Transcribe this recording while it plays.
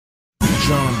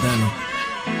John Danny.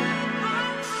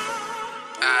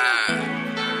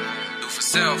 Do for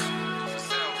self.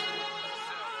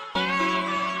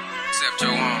 Except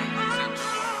your own.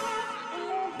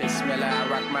 Bismillah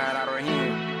Rahman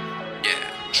Ar-Rahim.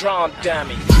 Yeah. John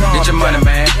Danny. Get your money,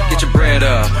 man. Get your bread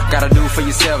up. Gotta do for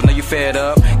yourself. Know you fed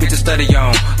up. Get your study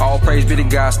on. All praise be to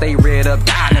God. Stay read up.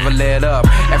 God never let up.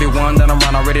 Everyone that I'm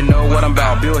around already know what I'm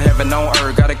about. Build heaven on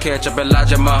earth. Gotta catch up.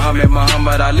 Elijah,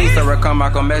 Muhammad Ali, Farrakhan,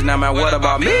 Malcolm X. Now, man, what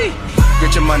about me?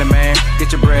 Get your money, man.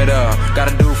 Get your bread up.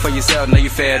 Gotta do for yourself. Know you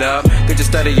fed up. Get your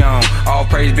study on. All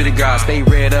praise be to God. Stay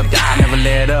read up. God never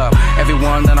let up.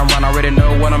 Everyone that I'm around already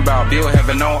know what I'm about. Build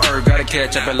heaven on earth. Gotta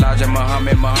catch up. Elijah,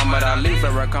 Muhammad Ali,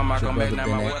 Farrakhan, Malcolm X. Now,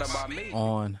 man, what about me?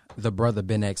 On the Brother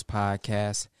Ben X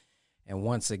podcast. And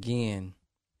once again,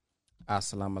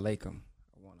 assalamu alaikum.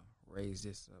 I want to raise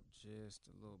this up just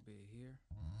a little bit here.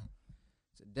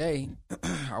 Today,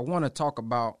 I want to talk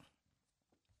about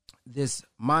this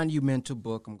monumental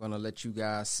book I'm going to let you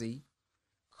guys see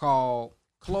called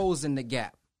Closing the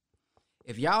Gap.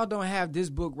 If y'all don't have this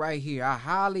book right here, I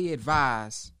highly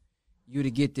advise you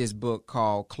to get this book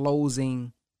called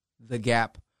Closing the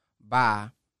Gap by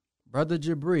Brother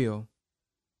Jabril.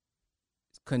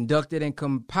 It's conducted and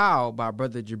compiled by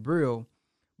Brother Jabril,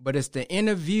 but it's the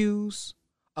interviews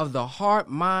of the heart,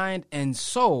 mind, and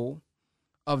soul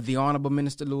of the Honorable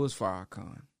Minister Louis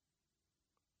Farrakhan.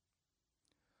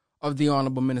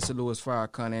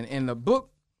 And in the book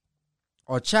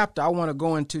or chapter I want to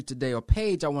go into today, or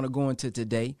page I want to go into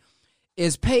today,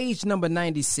 is page number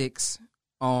 96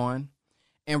 on,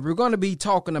 and we're going to be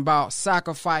talking about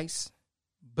sacrifice,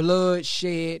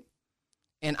 bloodshed,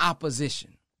 and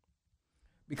opposition.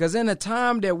 Because in the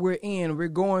time that we're in, we're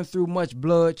going through much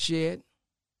bloodshed,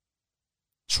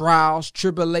 trials,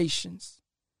 tribulations,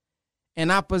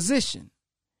 and opposition.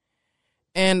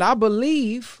 And I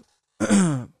believe,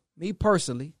 me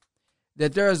personally,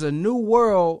 that there's a new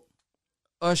world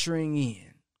ushering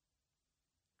in.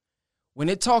 When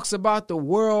it talks about the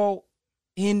world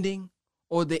ending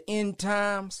or the end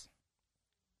times,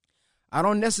 I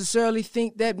don't necessarily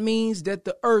think that means that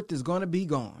the earth is going to be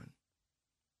gone.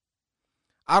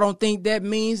 I don't think that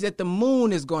means that the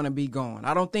moon is going to be gone.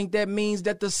 I don't think that means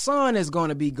that the sun is going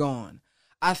to be gone.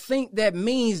 I think that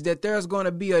means that there's going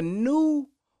to be a new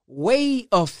way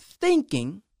of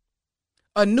thinking,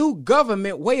 a new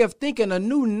government way of thinking, a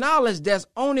new knowledge that's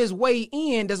on its way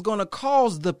in that's going to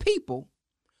cause the people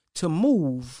to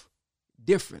move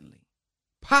differently,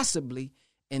 possibly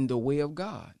in the way of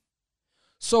God.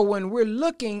 So when we're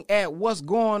looking at what's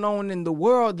going on in the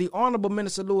world, the Honorable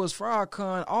Minister Louis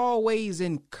Farrakhan always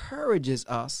encourages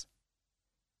us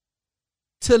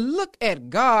to look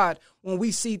at God when we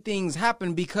see things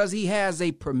happen, because he has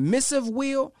a permissive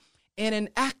will and an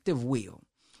active will.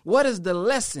 What is the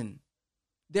lesson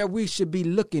that we should be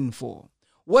looking for?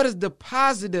 What is the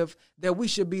positive that we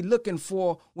should be looking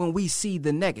for when we see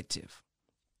the negative?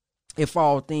 If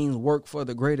all things work for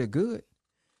the greater good.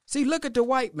 See, look at the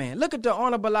white man. Look at the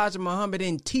Honorable Elijah Muhammad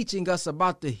in teaching us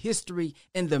about the history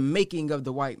and the making of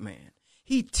the white man.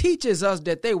 He teaches us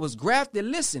that they was grafted,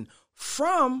 listen,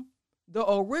 from the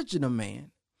original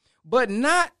man, but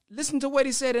not, listen to what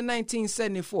he said in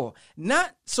 1974,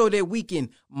 not so that we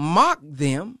can mock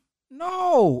them.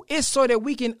 No, it's so that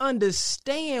we can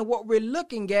understand what we're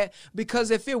looking at, because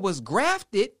if it was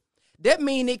grafted, that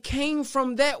means it came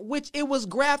from that which it was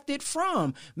grafted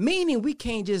from, meaning we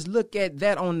can't just look at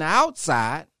that on the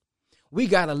outside. We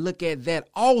got to look at that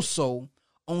also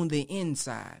on the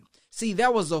inside. See,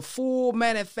 that was a full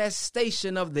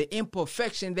manifestation of the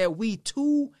imperfection that we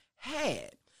too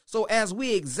had. So as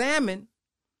we examine,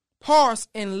 parse,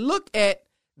 and look at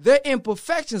their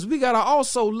imperfections, we got to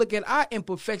also look at our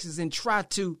imperfections and try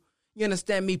to, you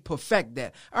understand me, perfect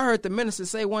that. I heard the minister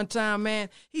say one time, man,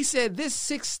 he said this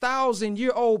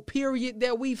 6,000-year-old period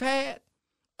that we've had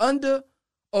under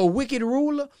a wicked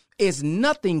ruler is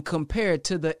nothing compared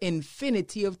to the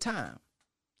infinity of time.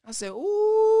 I said,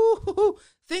 ooh,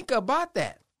 think about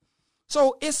that.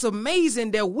 So it's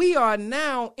amazing that we are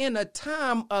now in a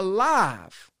time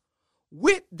alive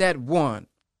with that one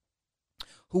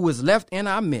who was left in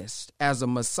our midst as a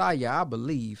Messiah, I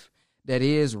believe, that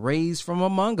is raised from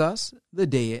among us, the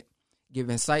dead,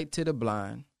 giving sight to the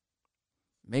blind,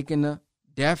 making the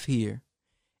deaf hear,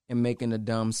 and making the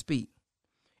dumb speak.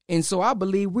 And so I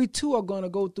believe we too are going to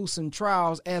go through some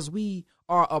trials as we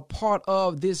are a part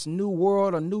of this new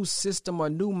world, a new system, a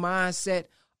new mindset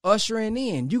ushering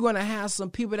in. You're going to have some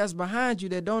people that's behind you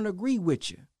that don't agree with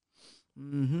you.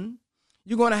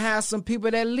 You're going to have some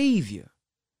people that leave you.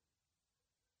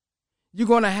 You're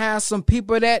going to have some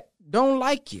people that don't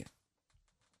like you.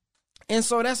 And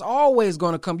so that's always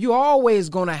going to come. You're always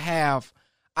going to have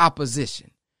opposition.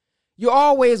 You're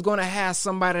always going to have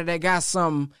somebody that got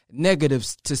some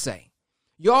negatives to say.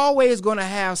 You're always going to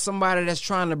have somebody that's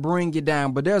trying to bring you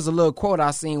down. But there's a little quote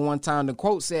I seen one time. The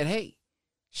quote said, hey,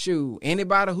 shoot,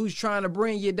 anybody who's trying to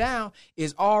bring you down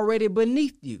is already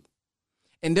beneath you.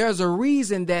 And there's a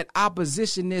reason that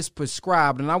opposition is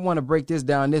prescribed. And I want to break this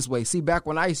down this way. See, back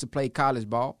when I used to play college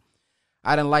ball,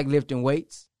 I didn't like lifting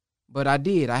weights, but I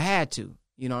did. I had to.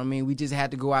 You know what I mean? We just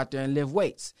had to go out there and lift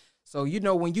weights. So, you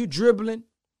know, when you dribbling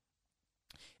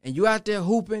and you out there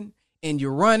hooping and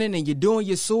you're running and you're doing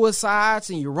your suicides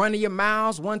and you're running your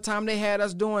miles. One time they had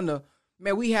us doing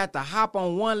we had to hop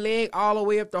on one leg all the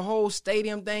way up the whole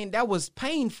stadium thing. That was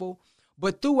painful.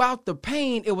 But throughout the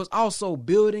pain, it was also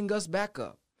building us back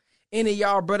up. Any of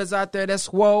y'all brothers out there that's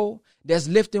swole, that's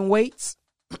lifting weights,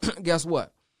 guess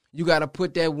what? You got to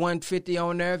put that 150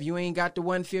 on there if you ain't got the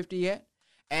 150 yet.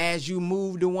 As you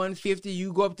move to 150,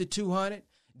 you go up to 200.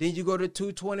 Then you go to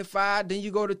 225, then you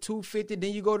go to 250,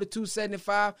 then you go to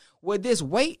 275. Well, this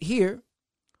weight here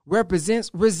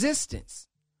represents resistance.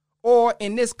 Or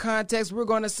in this context, we're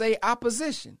going to say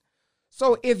opposition.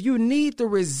 So if you need the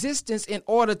resistance in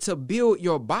order to build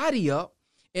your body up,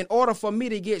 in order for me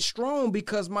to get strong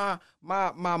because my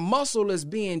muscle is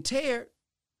being teared,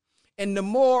 and the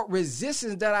more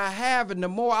resistance that I have and the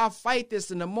more I fight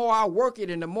this and the more I work it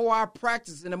and the more I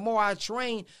practice and the more I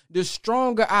train, the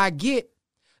stronger I get.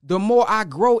 The more I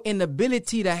grow in the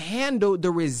ability to handle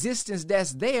the resistance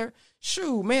that's there,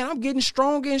 shoot, man, I'm getting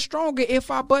stronger and stronger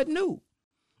if I but knew.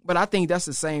 But I think that's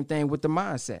the same thing with the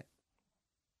mindset.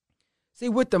 See,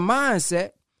 with the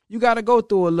mindset, you got to go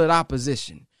through a little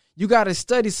opposition. You got to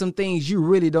study some things you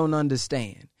really don't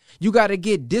understand. You got to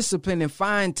get disciplined and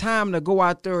find time to go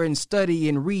out there and study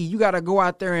and read. You got to go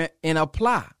out there and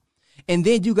apply. And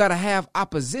then you got to have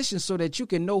opposition so that you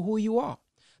can know who you are.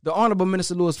 The Honorable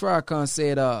Minister Louis Farrakhan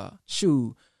said,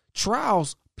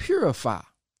 trials purify.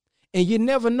 And you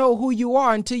never know who you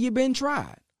are until you've been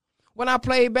tried. When I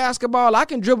played basketball, I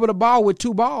can dribble the ball with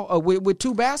two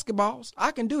basketballs.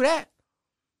 I can do that.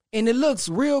 And it looks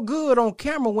real good on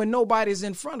camera when nobody's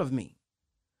in front of me.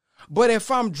 But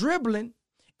if I'm dribbling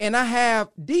and I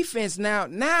have defense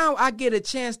now I get a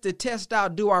chance to test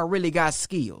out, do I really got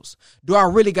skills? Do I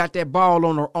really got that ball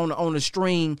on the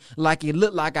string like it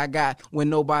looked like I got when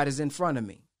nobody's in front of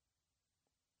me?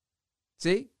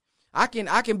 See? I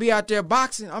can be out there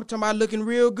boxing. I'm talking about looking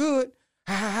real good.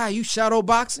 Ha, you shadow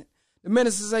boxing. The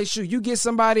minister say, shoot, you get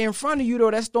somebody in front of you,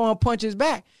 though, that's throwing punches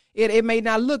back. It may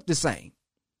not look the same.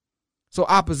 So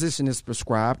opposition is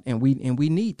prescribed, and we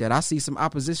need that. I see some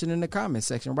opposition in the comment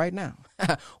section right now.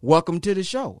 Welcome to the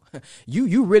show.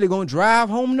 You really gonna drive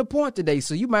home the point today,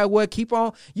 so you might well keep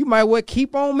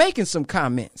on making some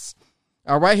comments.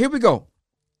 All right, here we go.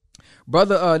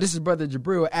 Brother, this is Brother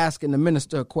Jabril asking the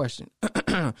minister a question.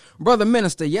 Brother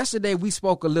Minister, yesterday we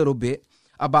spoke a little bit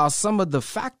about some of the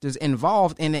factors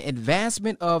involved in the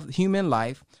advancement of human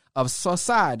life, of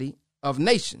society, of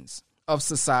nations.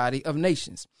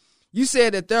 You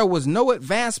said that there was no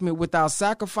advancement without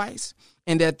sacrifice,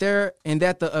 and that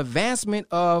the advancement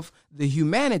of the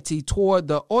humanity toward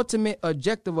the ultimate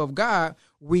objective of God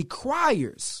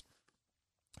requires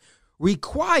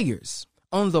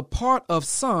on the part of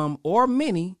some or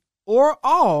many or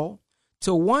all,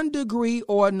 to one degree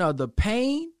or another,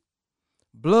 pain,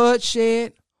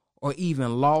 bloodshed, or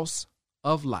even loss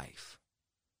of life.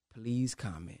 Please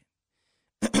comment.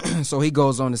 So he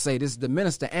goes on to say, this is the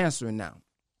minister answering now.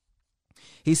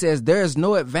 He says, there is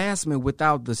no advancement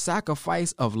without the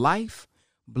sacrifice of life,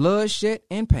 bloodshed,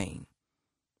 and pain.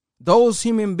 Those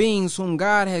human beings whom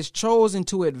God has chosen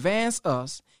to advance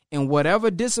us in whatever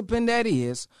discipline that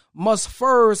is, must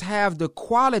first have the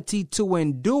quality to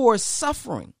endure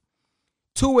suffering,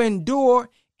 to endure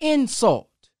insult.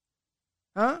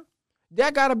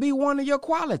 That got to be one of your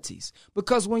qualities,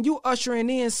 because when you ushering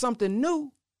in something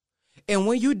new and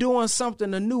when you're doing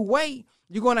something a new way,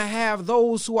 you're going to have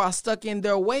those who are stuck in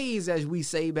their ways, as we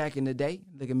say back in the day.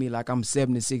 Look at me like I'm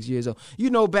 76 years old. You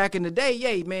know, back in the day,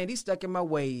 yeah, man, he's stuck in my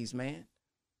ways, man.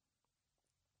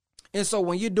 And so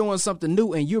when you're doing something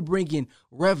new and you're bringing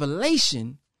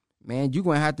revelation, man, you're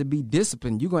going to have to be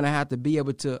disciplined. You're going to have to be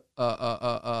able to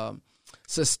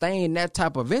sustain that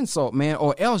type of insult, man,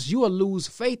 or else you will lose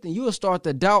faith and you will start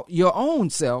to doubt your own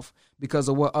self because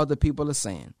of what other people are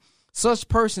saying. Such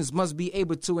persons must be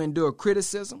able to endure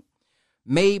criticism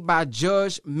made by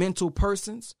judgmental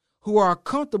persons who are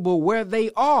comfortable where they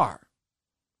are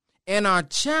and are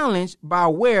challenged by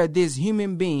where this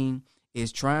human being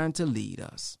is trying to lead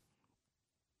us.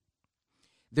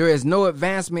 There is no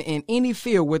advancement in any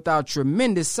field without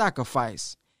tremendous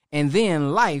sacrifice and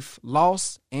then life,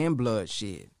 loss, and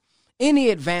bloodshed. Any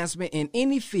advancement in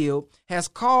any field has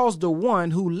caused the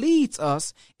one who leads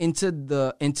us into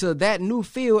that new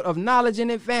field of knowledge and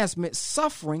advancement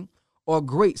suffering or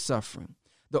great suffering.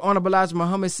 The Honorable Elijah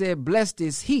Muhammad said, "Blessed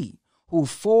is he who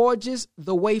forges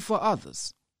the way for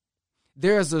others."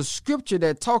 There's a scripture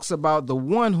that talks about the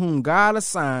one whom God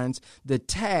assigns the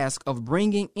task of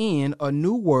bringing in a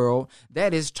new world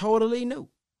that is totally new.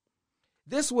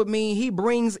 This would mean he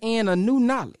brings in a new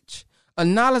knowledge, a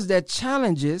knowledge that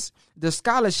challenges the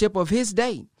scholarship of his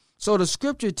day. So the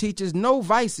scripture teaches no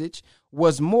visage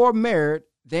was more merit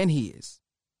than his.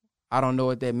 I don't know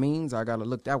what that means. I got to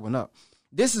look that one up.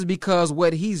 This is because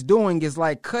what he's doing is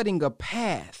like cutting a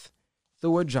path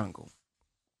through a jungle.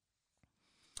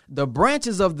 The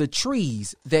branches of the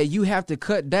trees that you have to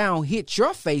cut down hit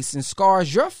your face and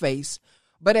scars your face.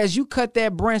 But as you cut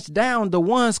that branch down, the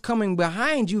ones coming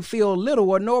behind you feel little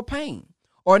or no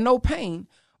pain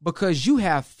because you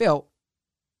have felt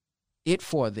it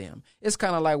for them. It's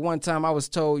kind of like one time I was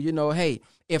told, hey,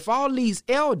 if all these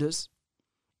elders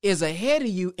is ahead of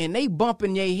you and they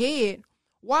bumping their head,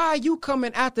 why are you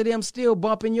coming after them still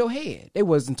bumping your head? They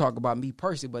wasn't talking about me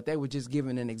personally, but they were just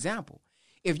giving an example.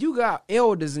 If you got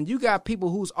elders and you got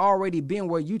people who's already been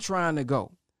where you trying to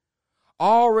go,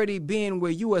 already been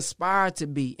where you aspire to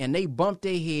be, and they bump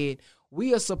their head,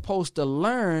 we are supposed to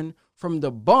learn from the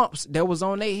bumps that was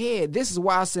on their head. This is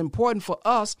why it's important for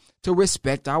us to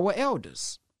respect our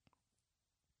elders.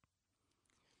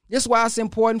 This is why it's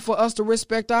important for us to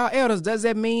respect our elders. Does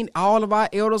that mean all of our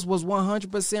elders was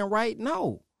 100% right?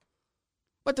 No.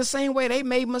 But the same way they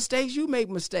made mistakes, you make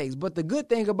mistakes. But the good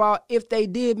thing about if they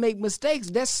did make mistakes,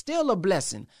 that's still a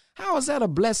blessing. How is that a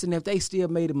blessing if they still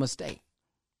made a mistake?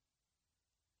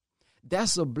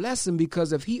 That's a blessing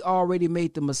because if he already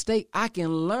made the mistake, I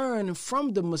can learn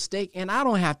from the mistake and I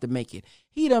don't have to make it.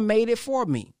 He done made it for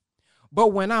me. But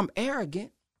when I'm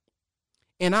arrogant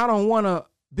and I don't want to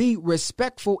be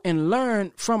respectful and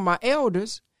learn from my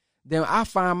elders, then I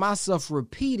find myself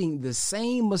repeating the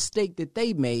same mistake that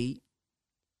they made,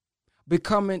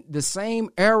 becoming the same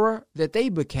error that they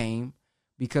became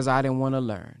because I didn't want to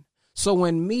learn. So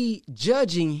when me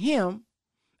judging him,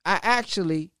 I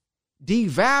actually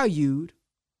devalued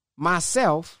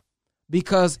myself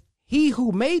because he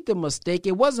who made the mistake,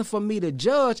 it wasn't for me to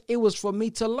judge, it was for me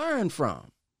to learn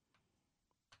from.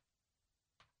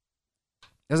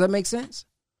 Does that make sense?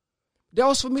 That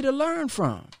was for me to learn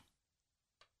from.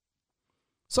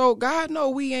 So God know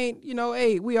we ain't,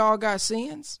 we all got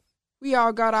sins. We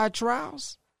all got our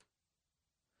trials.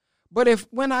 But if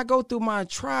when I go through my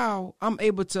trial, I'm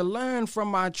able to learn from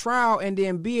my trial and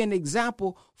then be an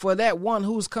example for that one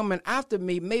who's coming after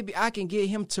me, maybe I can get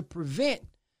him to prevent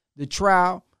the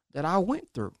trial that I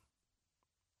went through.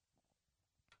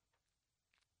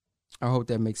 I hope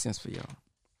that makes sense for y'all.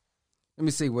 Let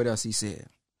me see what else he said.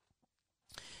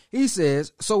 He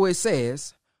says, so it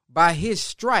says, by his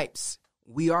stripes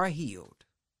we are healed.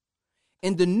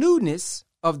 In the newness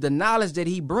of the knowledge that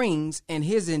he brings and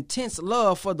his intense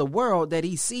love for the world that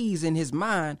he sees in his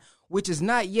mind, which is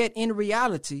not yet in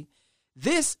reality,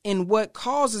 this in what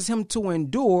causes him to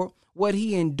endure what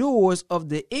he endures of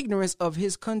the ignorance of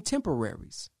his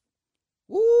contemporaries.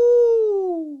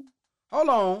 Ooh, hold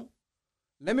on.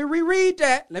 Let me reread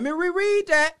that.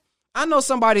 I know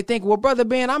somebody think, well, Brother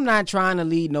Ben, I'm not trying to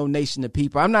lead no nation of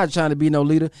people. I'm not trying to be no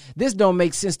leader. This don't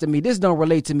make sense to me. This don't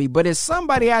relate to me. But it's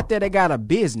somebody out there that got a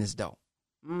business, though.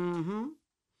 Mm-hmm.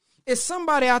 It's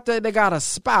somebody out there that got a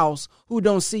spouse who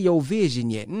don't see your vision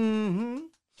yet. Mm-hmm.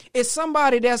 It's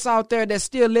somebody that's out there that's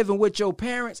still living with your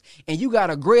parents and you got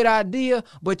a great idea,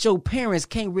 but your parents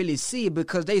can't really see it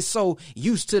because they so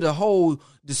used to the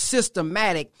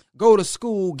systematic, go to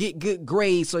school, get good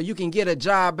grades so you can get a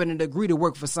job and a degree to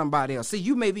work for somebody else. See,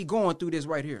 you may be going through this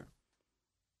right here.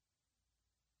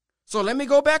 So let me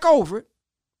go back over it.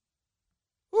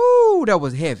 Ooh, that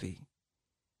was heavy.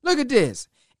 Look at this.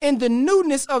 In the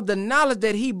newness of the knowledge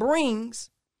that he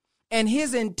brings and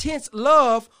his intense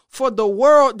love for the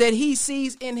world that he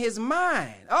sees in his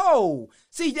mind. Oh,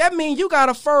 see, that means you got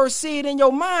to first see it in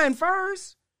your mind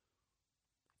first.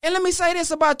 And let me say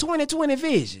this about 2020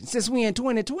 vision. Since we in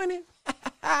 2020,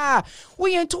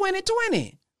 we in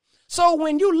 2020. So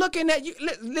when you looking at,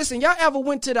 listen, y'all ever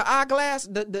went to the eyeglass,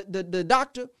 the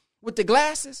doctor with the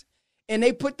glasses, and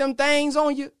they put them things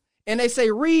on you, and they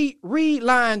say, read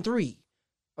line 3.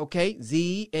 Okay,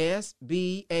 ZSBADB.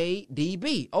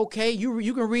 Okay,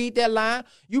 you can read that line.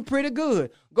 You pretty good.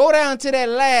 Go down to that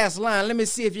last line. Let me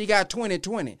see if you got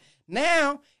 2020.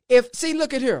 Now,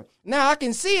 look at here. Now I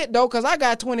can see it though, because I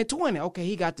got 2020. Okay,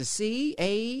 he got the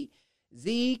CAZKB.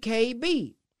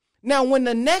 Now, when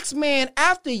the next man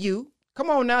after you, come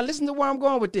on now, listen to where I'm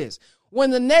going with this.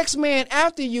 When the next man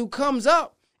after you comes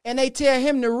up and they tell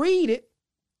him to read it,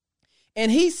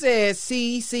 and he says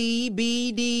C, C,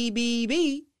 B, D, B,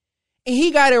 B, and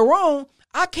he got it wrong,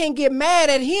 I can't get mad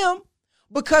at him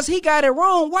because he got it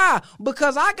wrong. Why?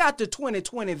 Because I got the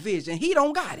 20/20 vision. He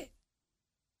don't got it.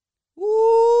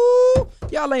 Ooh,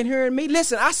 y'all ain't hearing me.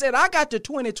 Listen, I said I got the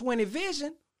 20/20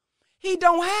 vision. He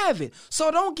don't have it.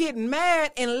 So don't get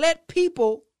mad and let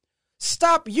people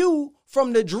stop you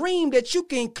from the dream that you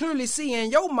can clearly see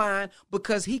in your mind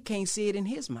because he can't see it in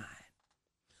his mind.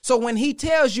 So when he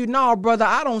tells you, no, brother,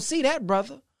 I don't see that,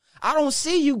 brother. I don't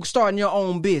see you starting your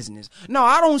own business. No,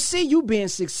 I don't see you being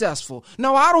successful.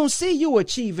 No, I don't see you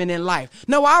achieving in life.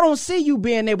 No, I don't see you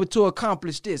being able to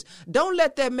accomplish this. Don't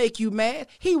let that make you mad.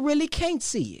 He really can't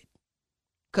see it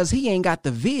because he ain't got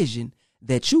the vision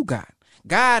that you got.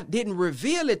 God didn't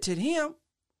reveal it to him.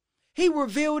 He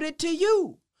revealed it to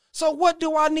you. So what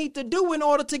do I need to do in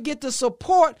order to get the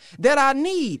support that I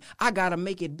need? I got to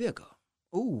make it bigger.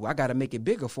 Ooh, I got to make it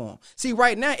bigger for him. See,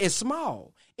 right now it's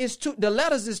small. The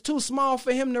letters is too small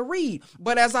for him to read.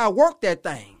 But as I work that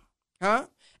thing,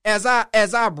 as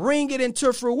I bring it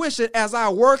into fruition, as I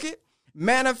work it,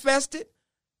 manifest it,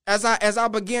 as I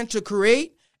begin to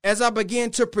create, as I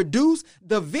begin to produce,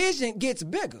 the vision gets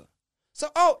bigger. So,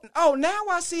 now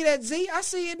I see that Z. I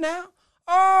see it now.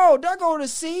 Oh, there go the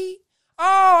C.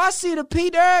 Oh, I see the P.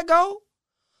 There it go.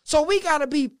 So we got to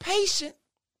be patient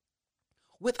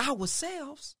with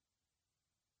ourselves.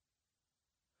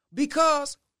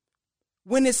 Because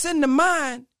when it's in the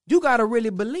mind, you got to really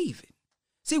believe it.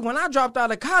 See, when I dropped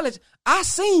out of college, I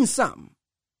seen something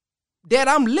that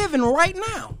I'm living right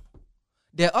now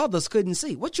that others couldn't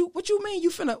see. What you mean?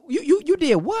 You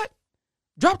did what?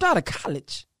 Dropped out of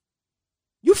college.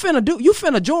 You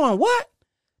finna join what?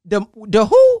 The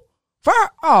who?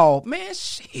 Oh man,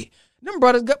 shit. Them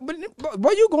brothers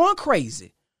boy, you going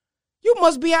crazy. You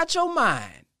must be out your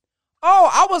mind. Oh,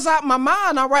 I was out my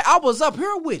mind, all right. I was up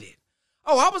here with it.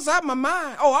 Oh, I was out my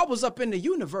mind. Oh, I was up in the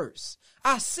universe.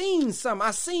 I seen something.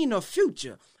 I seen a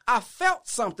future. I felt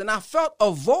something. I felt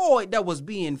a void that was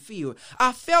being filled.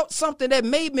 I felt something that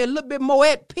made me a little bit more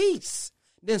at peace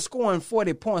than scoring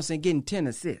 40 points and getting 10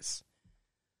 assists.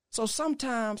 So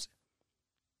sometimes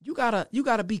you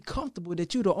gotta be comfortable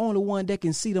that you're the only one that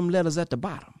can see them letters at the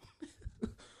bottom.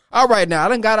 All right, now I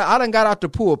done got out the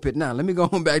pulpit. Now let me go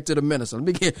on back to the minister.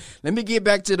 Let me get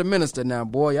back to the minister now,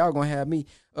 boy. Y'all gonna have me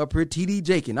up here TD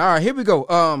Jakin. All right, here we go.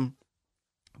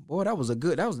 Boy, that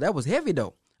was heavy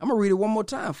though. I'm gonna read it one more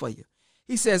time for you.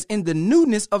 He says, in the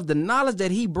newness of the knowledge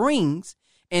that he brings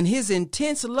and his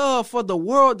intense love for the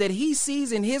world that he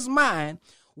sees in his mind,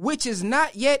 which is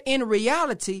not yet in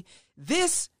reality,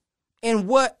 this in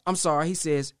what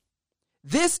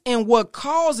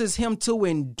causes him to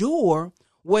endure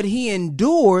what he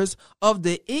endures of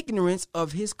the ignorance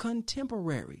of his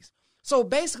contemporaries. So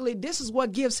basically, this is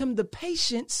what gives him the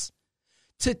patience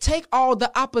to take all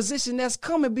the opposition that's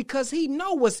coming because he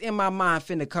know what's in my mind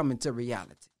finna come into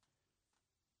reality.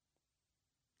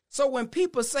 So when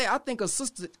people say, I think a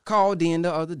sister called in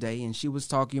the other day and she was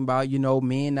talking about,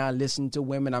 men not listening to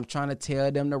women. I'm trying to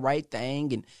tell them the right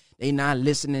thing and they not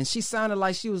listening. She sounded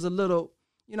like she was a little,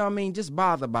 just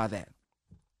bothered by that.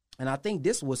 And I think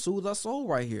this will soothe our soul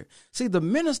right here. See, the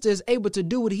minister is able to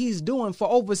do what he's doing for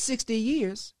over 60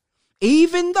 years,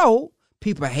 even though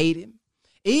people hate him,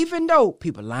 even though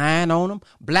people lying on him,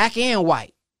 black and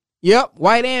white. Yep,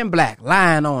 white and black,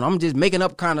 lying on him. I'm just making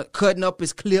up, kind of cutting up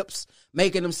his clips,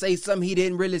 making him say something he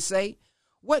didn't really say.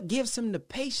 What gives him the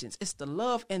patience? It's the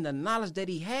love and the knowledge that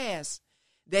he has,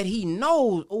 that he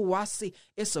knows, I see,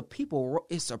 it's a people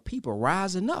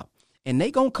rising up, and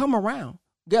they gonna come around.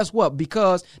 Guess what?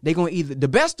 Because they gonna the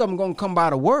best of them gonna come by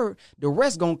the word, the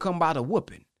rest gonna come by the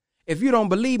whooping. If you don't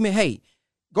believe me, hey,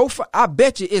 I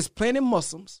bet you it's plenty of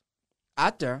Muslims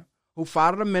out there who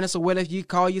follow the minister, whether you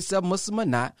call yourself Muslim or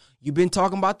not. You've been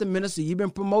talking about the minister, you've been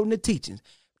promoting the teachings.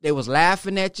 They was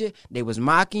laughing at you, they was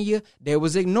mocking you, they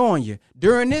was ignoring you.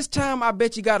 During this time, I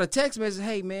bet you got a text message,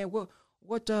 hey man,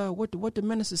 what the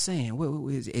minister saying?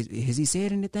 Has he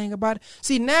said anything about it?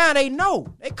 See, now they know.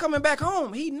 They coming back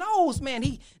home. He knows, man,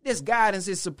 this guidance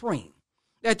is supreme.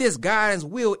 That this guidance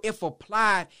will, if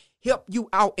applied, help you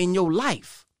out in your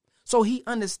life. So he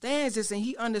understands this, and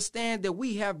he understands that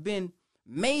we have been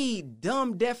made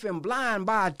dumb, deaf, and blind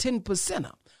by a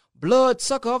 10%er.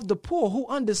 Bloodsucker of the poor who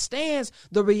understands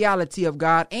the reality of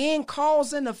God and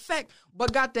cause and effect,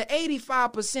 but got the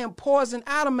 85% poison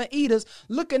animal eaters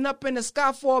looking up in the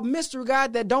sky for a mystery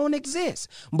God that don't exist.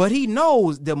 But he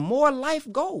knows the more life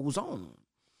goes on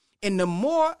And the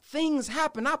more things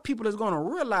happen, our people is going to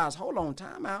realize, hold on,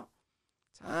 time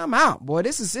out, boy,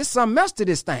 it's something else to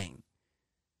this thing.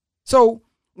 So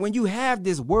when you have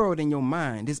this world in your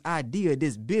mind, this idea,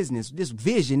 this business, this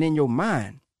vision in your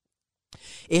mind,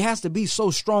 it has to be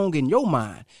so strong in your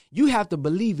mind. You have to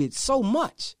believe it so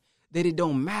much that it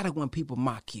don't matter when people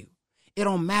mock you. It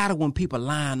don't matter when people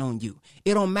lying on you.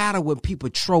 It don't matter when people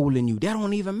trolling you. That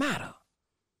don't even matter.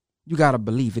 You got to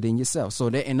believe it in yourself. So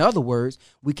that, in other words,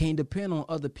 we can't depend on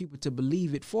other people to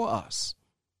believe it for us.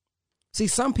 See,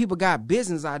 some people got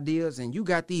business ideas and you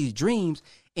got these dreams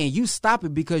and you stop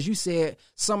it because you said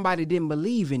somebody didn't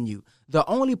believe in you. The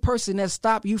only person that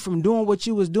stopped you from doing what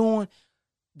you was doing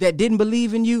that didn't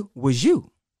believe in you was you.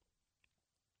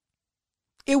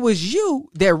 It was you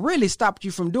that really stopped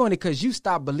you from doing it because you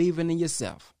stopped believing in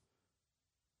yourself.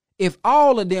 If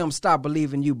all of them stopped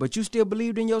believing you, but you still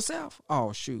believed in yourself,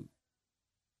 oh, shoot,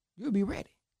 you'll be ready.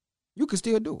 You can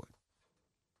still do it.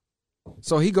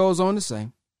 So he goes on to say,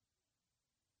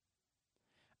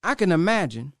 I can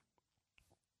imagine.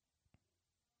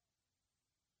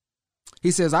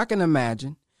 He says, I can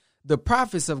imagine the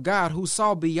prophets of God who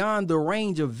saw beyond the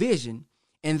range of vision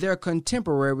and their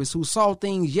contemporaries who saw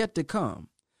things yet to come.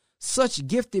 Such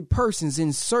gifted persons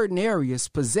in certain areas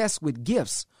possessed with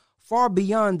gifts far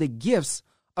beyond the gifts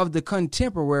of the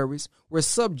contemporaries were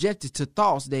subjected to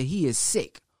thoughts that he is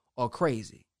sick or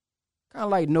crazy. Kind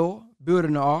of like Noah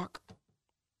building the ark.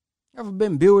 Ever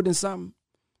been building something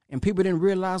and people didn't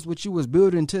realize what you was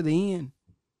building to the end?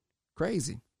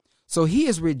 Crazy. So he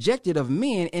is rejected of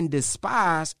men and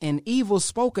despised and evil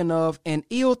spoken of and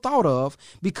ill thought of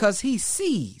because he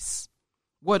sees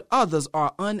what others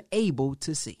are unable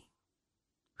to see.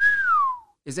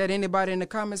 Is that anybody in the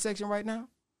comment section right now?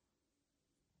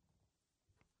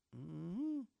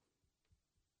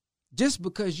 Just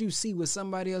because you see what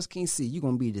somebody else can't see, you're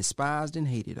going to be despised and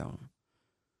hated on.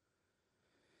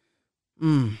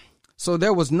 So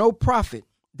there was no prophet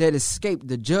that escaped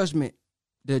the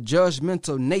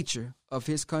judgmental nature of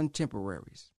his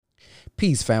contemporaries.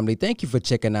 Peace, family. Thank you for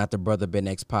checking out the Brother Ben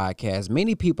X podcast.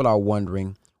 Many people are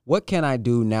wondering, what can I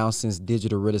do now since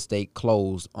digital real estate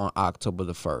closed on October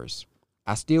the 1st?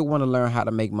 I still want to learn how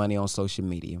to make money on social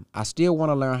media. I still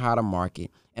want to learn how to market,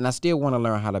 and I still want to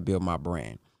learn how to build my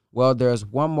brand. Well, there's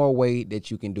one more way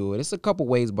that you can do it. It's a couple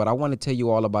ways, but I want to tell you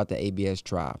all about the ABS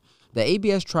Tribe. The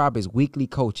ABS Tribe is weekly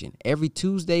coaching every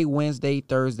Tuesday, Wednesday,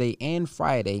 Thursday, and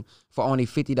Friday for only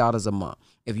 $50 a month.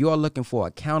 If you are looking for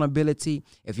accountability,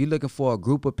 if you're looking for a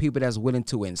group of people that's willing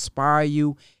to inspire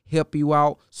you, help you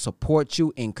out, support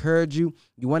you, encourage you,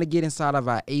 you want to get inside of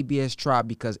our ABS Tribe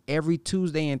because every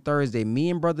Tuesday and Thursday, me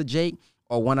and Brother Jake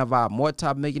or one of our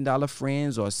multi-million-dollar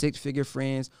friends or six-figure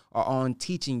friends are on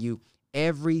teaching you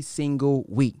every single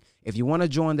week. If you want to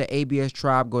join the ABS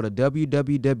Tribe, go to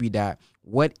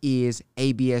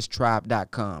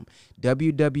www.whatisaBStribe.com.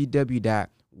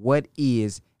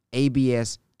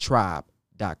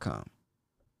 www.whatisaBStribe.com.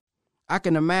 I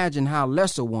can imagine how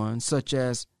lesser ones, such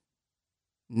as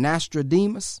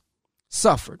Nostradamus,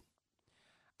 suffered.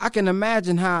 I can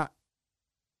imagine how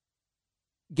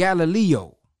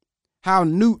Galileo, how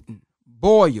Newton,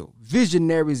 Boyle,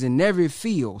 visionaries in every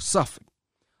field suffered.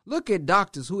 Look at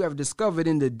doctors who have discovered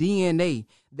in the DNA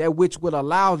that which would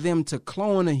allow them to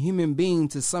clone a human being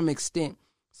to some extent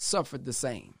suffered the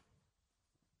same.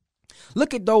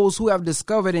 Look at those who have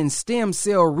discovered in stem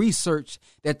cell research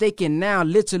that they can now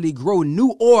literally grow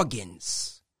new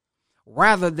organs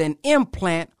rather than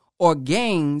implant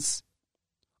organs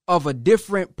of a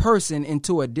different person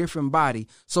into a different body.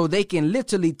 So they can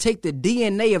literally take the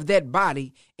DNA of that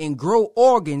body and grow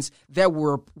organs that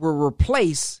will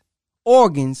replace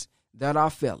organs that are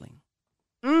failing.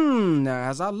 Now,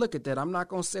 as I look at that, I'm not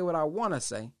going to say what I want to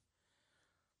say.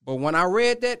 But when I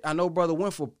read that, I know Brother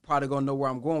Winfrey probably going to know where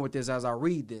I'm going with this as I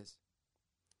read this.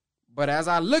 But as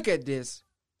I look at this,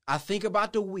 I think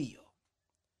about the wheel.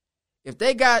 If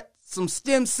they got some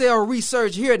stem cell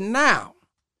research here now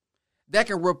that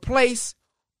can replace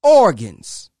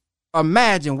organs,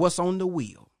 imagine what's on the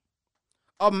wheel.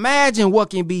 Imagine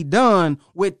what can be done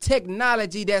with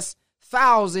technology that's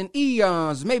 1,000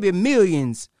 eons, maybe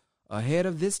millions ahead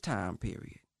of this time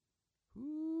period.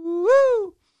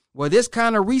 Woo! Well, this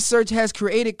kind of research has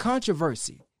created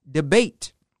controversy,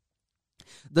 debate.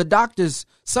 The doctors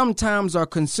sometimes are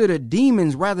considered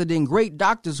demons rather than great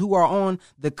doctors who are on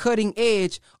the cutting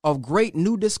edge of great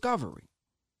new discovery.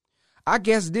 I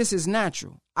guess this is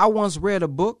natural. I once read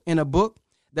in a book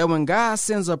that when God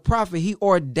sends a prophet, he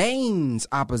ordains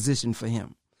opposition for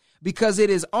him because it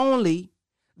is only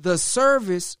the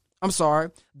severest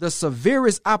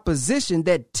opposition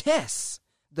that tests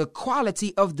the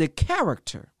quality of the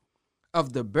character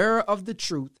of the bearer of the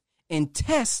truth and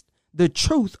test the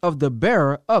truth of the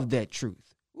bearer of that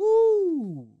truth.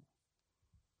 Ooh.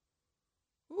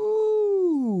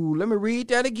 Ooh. Let me read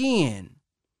that again.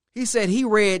 He said he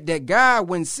read that God,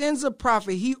 when sends a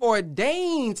prophet, he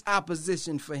ordains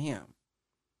opposition for him.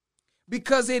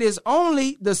 Because it is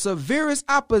only the severest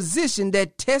opposition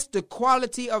that tests the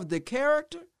quality of the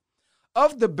character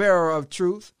of the bearer of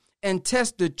truth and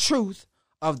tests the truth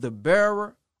of the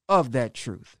bearer of that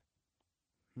truth.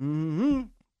 Mm-hmm.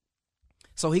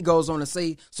 So he goes on to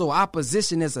say, so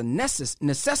opposition is a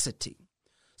necessity.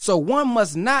 So one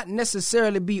must not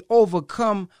necessarily be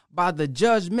overcome by the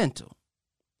judgmental.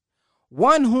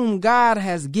 One whom God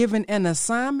has given an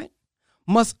assignment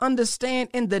must understand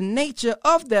in the nature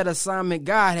of that assignment,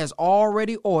 God has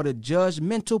already ordered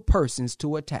judgmental persons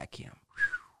to attack him.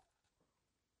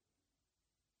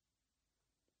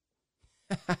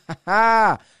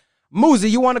 Moosey,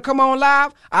 you want to come on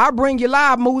live? I'll bring you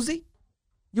live, Moosey.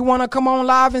 You want to come on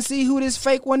live and see who this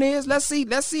fake one is? Let's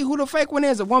see who the fake one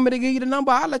is. If you want me to give you the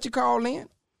number, I'll let you call in.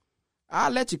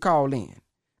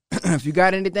 If you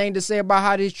got anything to say about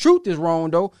how this truth is wrong,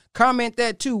 though, comment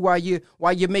that too while you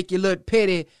make your little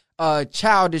petty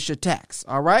childish attacks.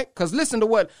 All right? Because listen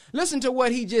to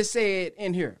what he just said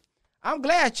in here. I'm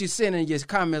glad you're sending your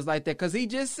comments like that, because he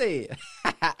just said,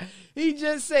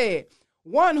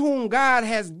 one whom God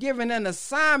has given an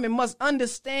assignment must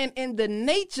understand in the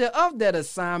nature of that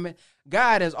assignment,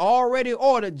 God has already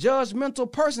ordered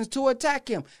judgmental persons to attack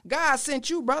him. God sent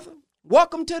you, brother.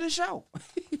 Welcome to the show.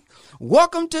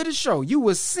 Welcome to the show. You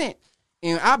were sent,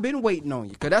 and I've been waiting on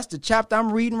you, because that's the chapter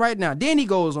I'm reading right now. Then he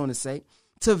goes on to say,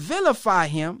 to vilify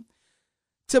him,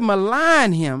 to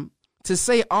malign him, to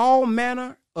say all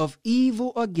manner of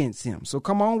evil against him. So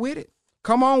come on with it.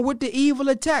 Come on with the evil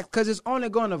attack, because it's only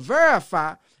going to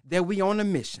verify that we on a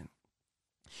mission.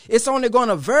 It's only going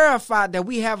to verify that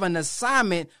we have an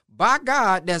assignment by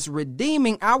God that's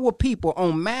redeeming our people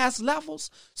on mass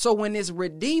levels. So when it's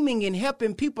redeeming and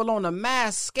helping people on a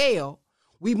mass scale,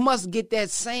 we must get that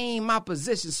same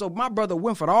opposition. So my brother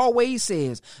Winford always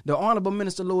says, the Honorable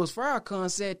Minister Louis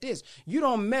Farrakhan said this: you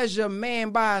don't measure man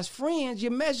by his friends,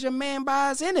 you measure man by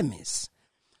his enemies.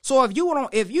 So if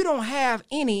you don't have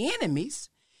any enemies,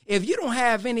 if you don't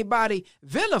have anybody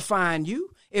vilifying you,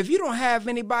 if you don't have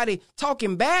anybody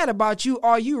talking bad about you,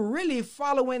 are you really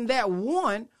following that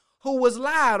one who was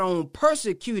lied on,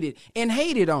 persecuted, and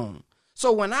hated on?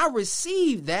 So when I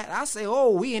receive that, I say,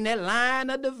 oh, we in that line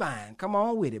of divine. Come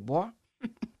on with it, boy.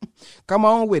 Come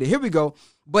on with it. Here we go.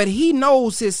 But he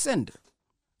knows his sender.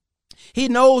 He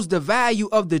knows the value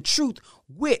of the truth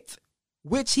with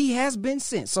which he has been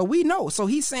sent. So we know. So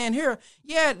he's saying here,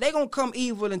 yeah, they're going to come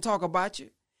evil and talk about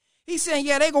you. He's saying,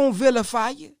 yeah, they're going to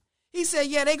vilify you. He said,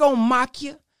 yeah, they're going to mock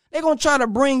you. They're going to try to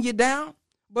bring you down.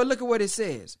 But look at what it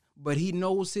says. But he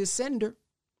knows his sender,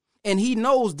 and he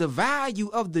knows the value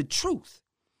of the truth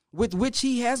with which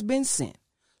he has been sent.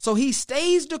 So he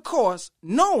stays the course,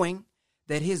 knowing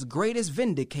that his greatest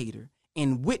vindicator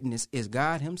and witness is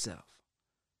God himself.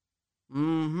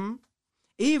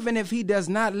 Even if he does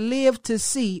not live to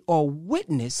see or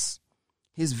witness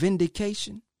his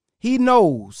vindication, he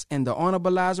knows, and the Honorable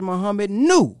Elijah Muhammad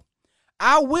knew,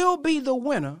 I will be the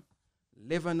winner,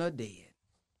 living or dead.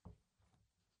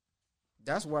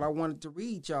 That's what I wanted to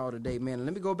read y'all today, man.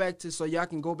 Let me go back to so y'all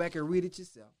can go back and read it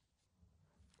yourself.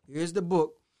 Here's the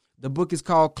book. The book is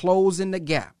called Closing the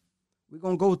Gap. We're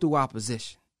going to go through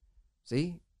opposition.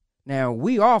 See? Now,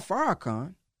 we are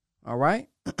Farrakhan, all right?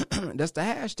 That's the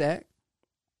hashtag.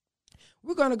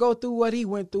 We're going to go through what he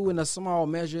went through in a small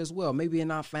measure as well. Maybe in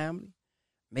our family,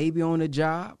 maybe on a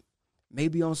job,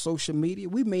 maybe on social media.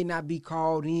 We may not be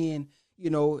called in,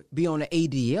 be on the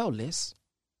ADL list.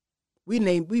 We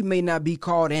may not be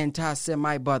called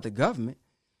anti-Semite by the government,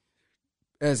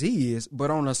 as he is,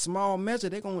 but on a small measure,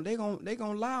 they're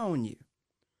gonna lie on you.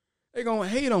 They're gonna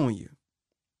hate on you.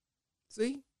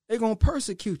 See? They're gonna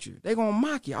persecute you. They're gonna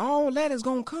mock you. All that is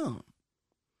gonna come.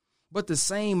 But the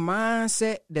same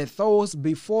mindset that those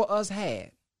before us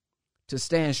had to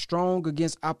stand strong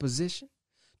against opposition,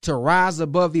 to rise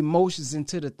above emotions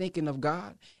into the thinking of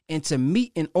God, and to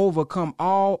meet and overcome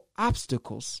all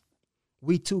obstacles,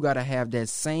 we too got to have that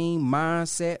same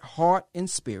mindset, heart, and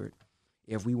spirit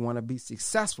if we want to be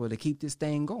successful to keep this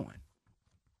thing going.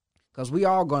 Because we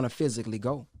all going to physically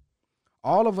go.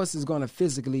 All of us is going to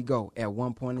physically go at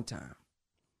one point in time.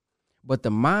 But the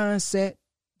mindset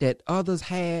that others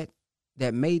had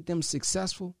that made them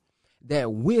successful,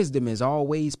 that wisdom is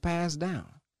always passed down.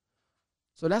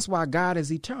 So that's why God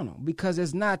is eternal, because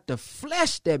it's not the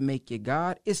flesh that make you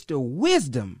God, it's the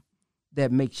wisdom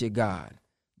that makes you God,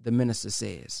 the minister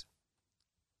says.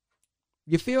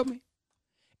 You feel me?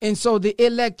 And so the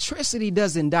electricity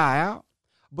doesn't die out,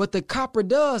 but the copper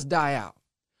does die out.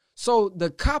 So the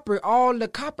copper, all the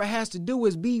copper has to do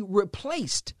is be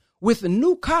replaced with a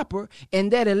new copper,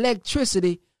 and that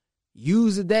electricity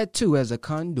uses that too as a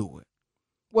conduit.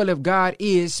 Well, if God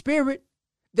is spirit,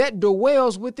 that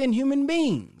dwells within human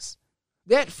beings.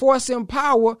 That force and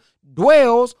power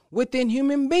dwells within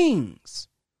human beings.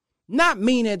 Not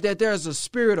meaning that there's a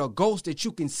spirit or ghost that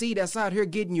you can see that's out here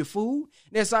getting your food,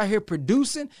 that's out here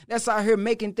producing, that's out here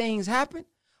making things happen.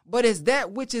 But it's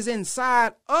that which is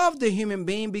inside of the human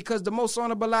being, because the Most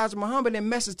Honorable Elijah Muhammad in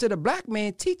Message to the Black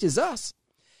Man teaches us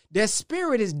that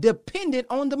spirit is dependent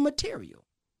on the material.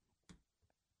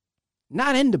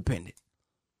 Not independent.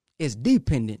 It's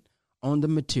dependent on the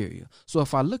material. So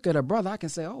if I look at a brother, I can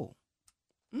say, oh,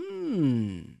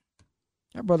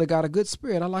 that brother got a good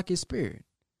spirit. I like his spirit.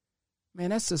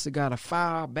 Man, that sister got a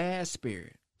foul, bad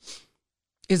spirit.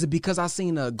 Is it because I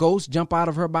seen a ghost jump out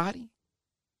of her body?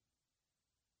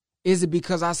 Is it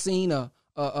because I seen a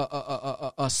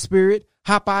spirit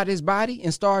hop out of his body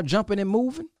and start jumping and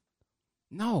moving?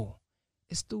 No,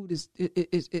 it's through this.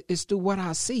 It's through what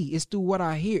I see. It's through what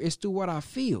I hear. It's through what I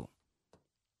feel.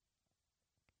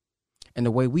 And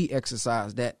the way we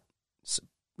exercise that,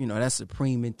 that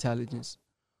supreme intelligence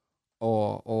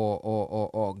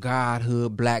or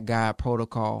Godhood, black God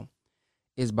protocol,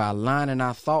 is by lining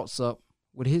our thoughts up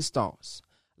with his thoughts,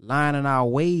 lining our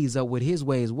ways up with his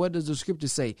ways. What does the scripture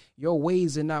say? Your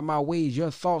ways are not my ways.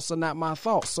 Your thoughts are not my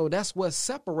thoughts. So that's what's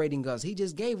separating us. He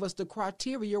just gave us the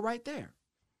criteria right there.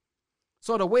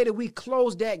 So the way that we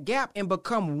close that gap and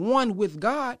become one with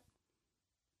God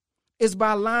is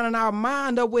by lining our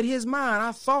mind up with his mind,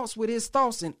 our thoughts with his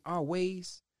thoughts, and our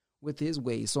ways with his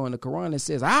ways. So in the Quran, it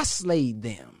says, I slayed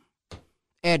them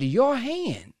at your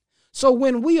hand. So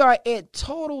when we are at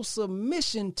total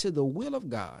submission to the will of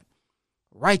God,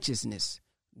 righteousness,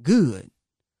 good,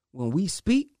 when we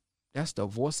speak, that's the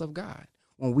voice of God.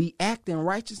 When we act in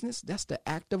righteousness, that's the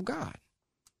act of God.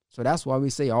 So that's why we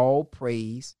say all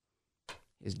praise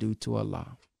is due to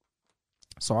Allah.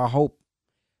 So I hope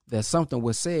that something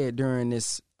was said during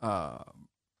this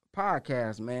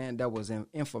podcast, man, that was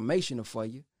informational for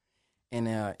you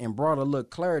and brought a little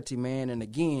clarity, man. And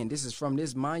again, this is from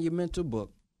this monumental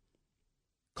book,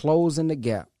 Closing the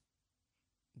Gap,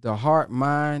 the heart,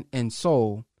 mind, and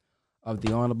soul of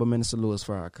the Honorable Minister Louis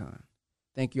Farrakhan.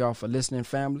 Thank you all for listening,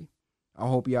 family. I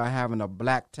hope you are having a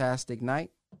blacktastic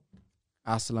night.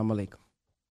 Assalamu alaikum.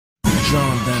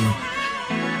 John Denham.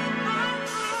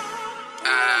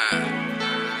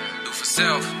 Do for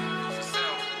self.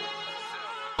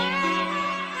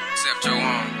 Accept your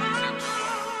own.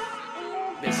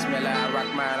 Bismillah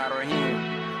Rahman Ar-Rahim.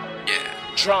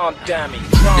 Yeah. Drum dummy.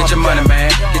 Get your money,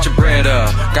 man. Get your bread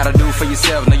up. Gotta do for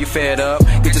yourself. Know you fed up.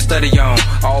 Get your study on.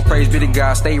 All praise be to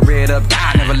God. Stay read up.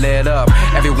 God never let up.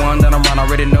 Everyone that I'm around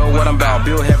already know what I'm about.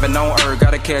 Build heaven on earth.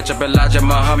 Gotta catch up. Elijah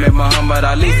Muhammad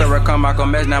Ali. Farrakhan,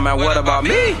 Malcolm X. Now, man, what about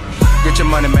me? Get your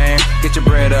money, man. Get your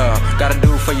bread up. Gotta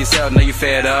do for yourself. Know you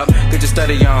fed up. Get your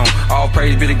study on. All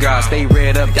praise be to God. Stay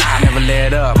read up. God never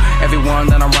let up. Everyone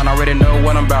that I'm around already know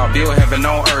what I'm about. Build heaven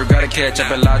on earth. Gotta catch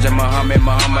up. Elijah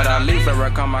Muhammad Ali.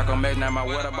 Farrakhan, Malcolm X. Now, man,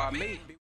 what about me?